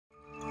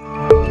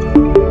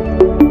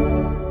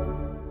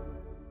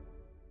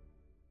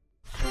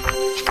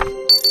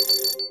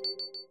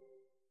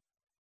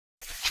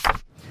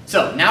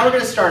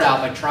start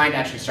out by trying to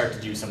actually start to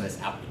do some of this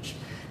outreach.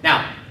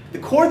 Now, the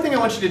core thing I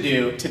want you to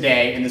do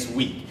today and this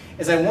week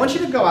is I want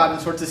you to go out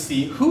and sort of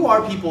see who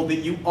are people that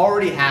you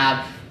already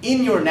have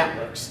in your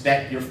networks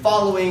that you're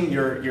following,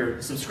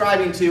 you're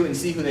subscribing to, and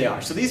see who they are.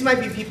 So these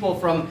might be people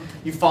from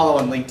you follow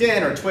on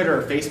LinkedIn or Twitter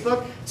or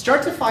Facebook.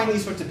 Start to find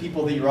these sorts of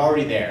people that you're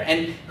already there.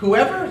 And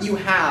whoever you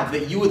have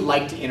that you would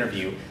like to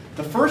interview,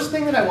 the first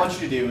thing that I want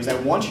you to do is I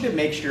want you to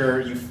make sure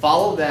you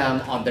follow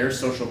them on their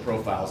social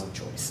profiles of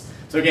choice.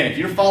 So again, if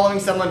you're following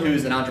someone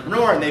who's an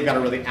entrepreneur and they've got a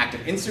really active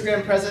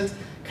Instagram presence,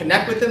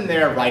 connect with them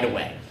there right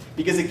away.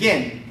 Because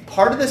again,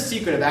 part of the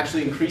secret of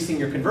actually increasing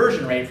your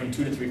conversion rate from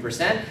 2 to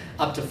 3%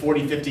 up to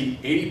 40, 50,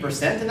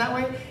 80% in that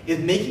way is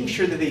making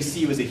sure that they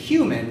see you as a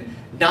human,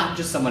 not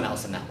just someone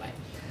else in that way.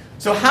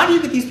 So how do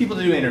you get these people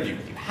to do an interview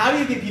with you? How do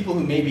you get people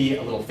who may be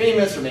a little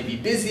famous or may be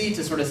busy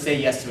to sort of say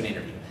yes to an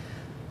interview?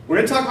 We're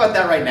going to talk about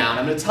that right now, and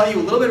I'm going to tell you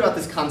a little bit about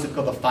this concept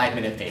called the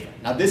 5-minute favor.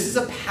 Now this is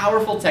a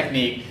powerful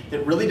technique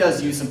that really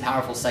does use some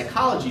powerful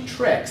psychology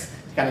tricks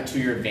kind of to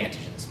your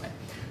advantage in this way.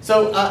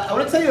 So I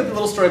want to tell you a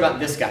little story about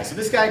this guy. So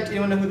this guy, do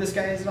anyone know who this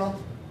guy is at all?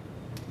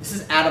 This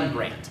is Adam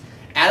Grant.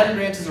 Adam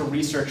Grant is a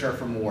researcher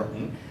from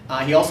Wharton.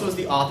 He also is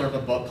the author of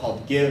a book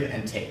called Give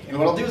and Take. And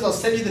what I'll do is I'll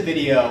send you the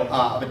video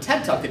of a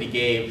TED Talk that he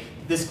gave.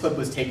 This clip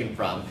was taken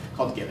from,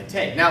 called Give and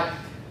Take. Now,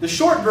 the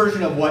short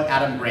version of what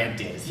Adam Grant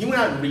did is he went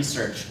out and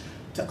researched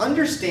to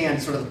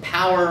understand sort of the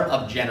power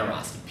of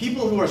generosity.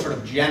 People who are sort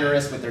of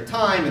generous with their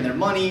time and their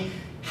money,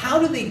 how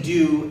do they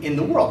do in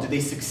the world? Do they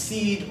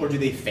succeed or do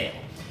they fail?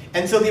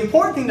 And so the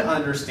important thing to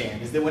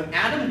understand is that when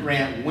Adam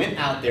Grant went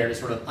out there to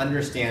sort of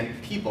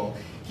understand people,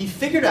 he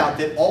figured out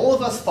that all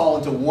of us fall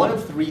into one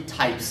of 3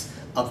 types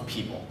of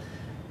people.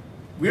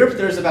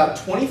 There's about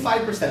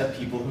 25% of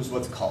people who's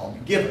what's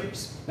called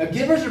givers. Now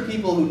givers are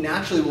people who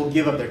naturally will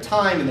give up their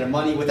time and their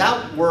money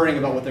without worrying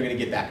about what they're going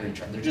to get back in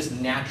return. They're just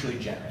naturally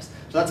generous.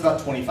 So that's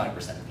about 25%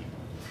 of people.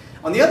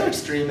 On the other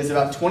extreme is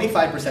about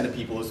 25% of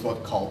people is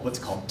what's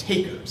called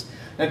takers.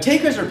 Now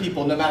takers are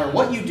people, no matter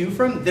what you do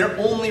for them, they're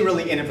only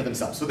really in it for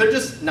themselves. So they're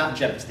just not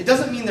generous. It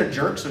doesn't mean they're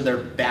jerks or they're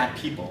bad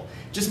people.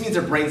 It just means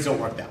their brains don't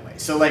work that way.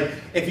 So like,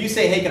 if you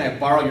say, hey, can I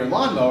borrow your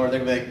lawnmower?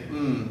 They're going to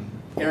be like,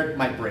 Eric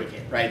might break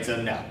it, right? So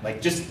no,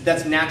 like just,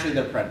 that's naturally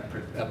their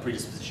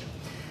predisposition.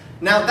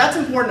 Now that's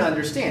important to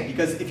understand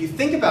because if you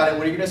think about it,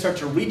 when you're going to start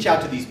to reach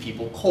out to these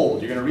people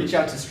cold, you're going to reach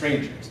out to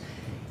strangers.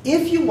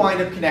 If you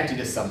wind up connecting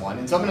to someone,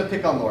 and so I'm going to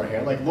pick on Laura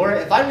here, like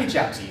Laura, if I reach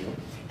out to you,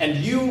 and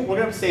we're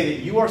going to say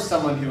that you are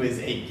someone who is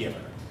a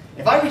giver.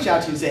 If I reach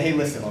out to you and say, hey,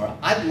 listen, Laura,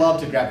 I'd love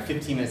to grab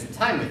 15 minutes of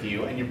time with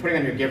you, and you're putting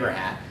on your giver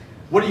hat,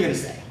 what are you going to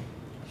say?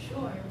 Sure,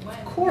 when?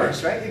 Of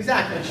course, right?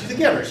 Exactly. She's a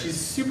giver. She's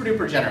super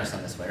duper generous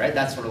on this way, right?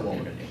 That's sort of what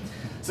we're going to do.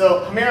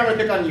 So, Hamir, I'm going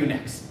to pick on you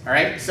next, all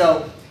right?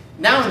 So,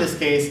 now in this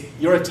case,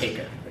 you're a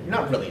taker. You're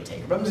not really a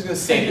taker, but I'm just going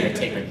to say that you're a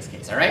taker in this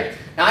case, all right?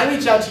 Now, I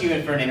reach out to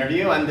you for an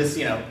interview. I'm this,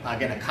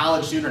 again, a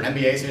college student or an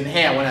MBA student.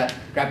 Hey, I want to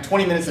grab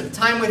 20 minutes of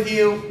time with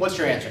you. What's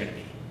your answer going to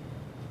be?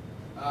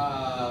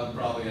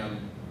 Probably I'm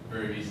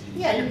very busy.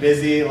 Yeah, you're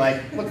busy.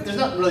 Like, look, there's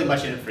not really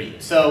much in it for you.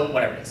 So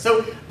whatever it is. So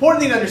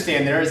important thing to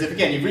understand there is if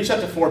again you've reached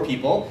out to 4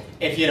 people,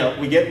 if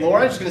we get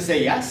Laura, she's going to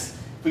say yes.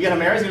 If we get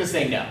Amara, she's going to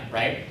say no,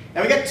 right?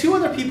 Now we got 2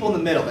 other people in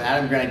the middle that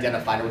Adam Grant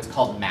identified are what's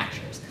called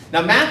matchers.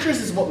 Now matchers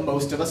is what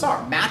most of us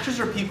are. Matchers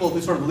are people who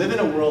sort of live in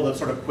a world of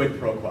sort of quid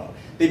pro quo.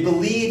 They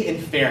believe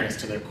in fairness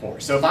to their core.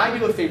 So if I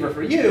do a favor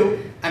for you,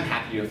 I'm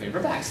happy to do a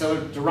favor back. So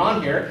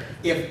Duran here,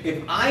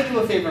 if I do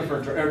a favor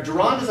or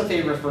Duran does a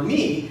favor for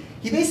me,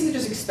 he basically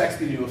just expects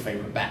me to do a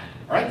favor back.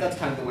 All right, that's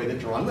kind of the way that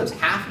Duran lives.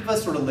 Half of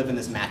us sort of live in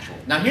this match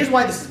world. Now here's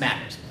why this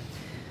matters.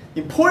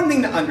 The important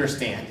thing to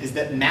understand is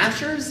that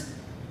matchers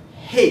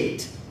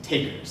hate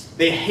takers.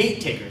 They hate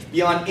takers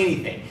beyond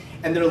anything.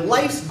 And their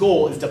life's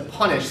goal is to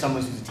punish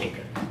someone who's a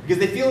taker. Because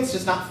they feel it's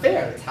just not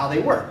fair. That's how they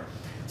work.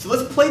 So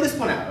let's play this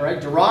one out, all right?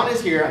 Duran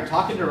is here. I'm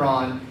talking to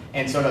Duran.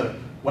 And sort of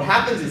what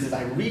happens is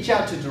I reach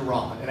out to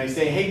Duran. And I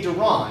say, hey,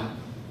 Duran,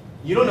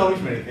 you don't know me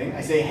from anything.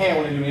 I say, hey, I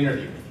want to do an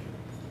interview with you.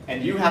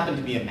 And you happen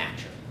to be a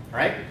matcher, all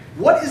right?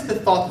 What is the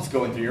thought that's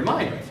going through your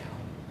mind right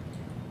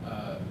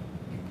now?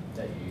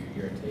 That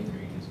you're a taker.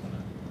 You just want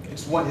to...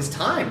 It's want his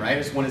time, right?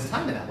 It's want his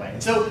time in that way.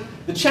 And so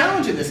the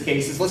challenge in this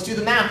case is let's do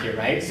the math here,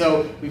 right?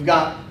 So we've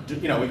got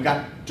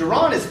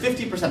Duran is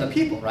 50% of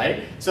people,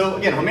 right? So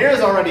again, Hamira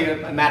is already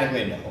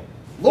automatically a no.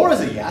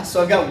 Laura's a yes,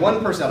 so I've got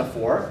 1 person out of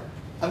 4.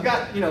 I've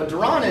got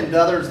Duran and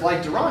the others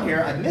like Duran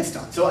here I've missed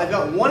on. So I've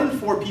got 1 in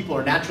 4 people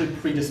are naturally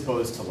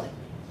predisposed to like me.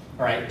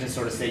 All right, just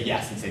sort of say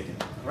yes and say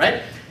no, all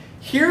right?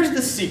 Here's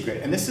the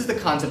secret, and this is the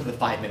concept of the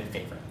 5-minute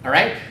favor, all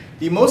right?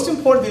 The most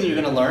important thing that you're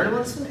going to learn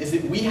about this one is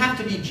that we have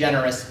to be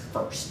generous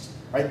first,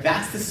 right?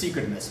 That's the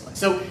secret in this one.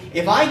 So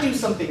if I do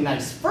something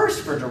nice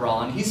first for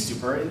Duran, he's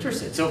super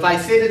interested. So if I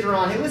say to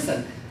Duran, hey,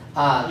 listen,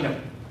 I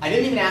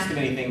didn't even ask him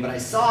anything, but I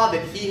saw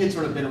that he had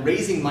sort of been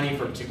raising money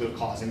for a particular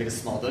cause. I made a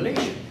small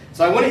donation.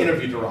 So I want to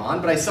interview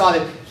Duran, but I saw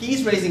that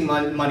he's raising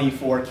money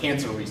for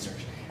cancer research.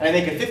 And I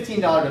make a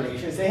 $15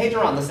 donation and say, hey,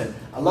 Duran, listen,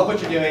 I love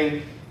what you're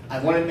doing. I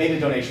made a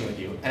donation with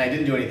you, and I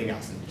didn't do anything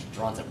else. And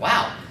Duran said,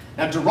 wow,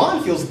 Now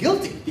Duran feels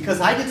guilty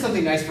because I did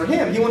something nice for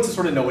him. He wants to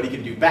sort of know what he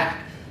can do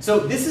back. So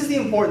this is the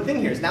important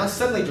thing here, is now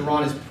suddenly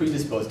Duran is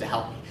predisposed to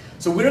help me.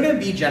 So we're going to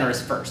be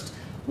generous first.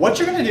 What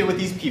you're going to do with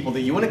these people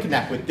that you want to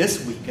connect with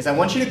this week is I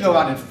want you to go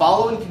out and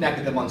follow and connect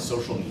with them on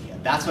social media.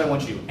 That's what I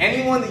want you to do.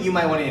 Anyone that you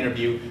might want to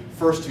interview,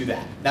 first do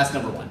that. That's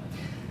number one.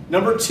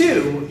 Number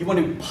two, you want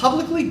to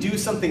publicly do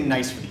something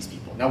nice for these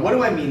people. Now what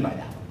do I mean by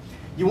that?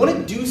 You want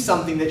to do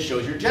something that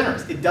shows you're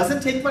generous. It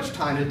doesn't take much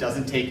time, it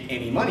doesn't take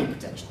any money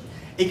potentially.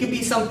 It could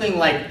be something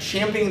like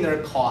championing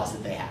their cause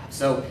that they have.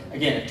 So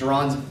again, if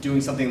Duran's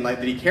doing something like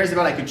that he cares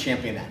about, I could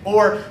champion that.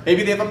 Or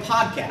maybe they have a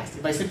podcast.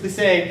 If I simply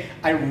say,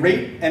 I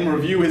rate and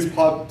review his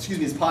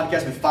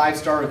podcast with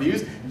 5-star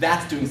reviews,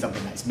 that's doing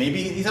something nice.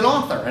 Maybe he's an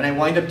author and I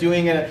wind up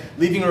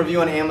leaving a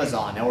review on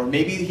Amazon, or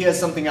maybe he has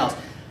something else.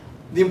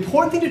 The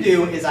important thing to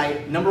do is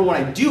number one,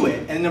 I do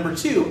it, and number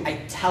two,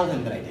 I tell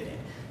him that I did it.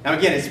 Now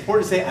again, it's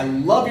important to say, I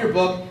love your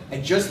book, I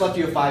just left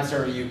you a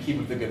 5-star review, keep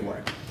up the good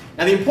work.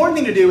 Now the important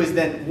thing to do is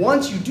then,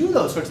 once you do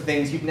those sorts of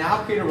things, you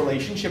now create a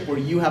relationship where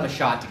you have a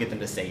shot to get them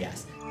to say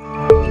yes.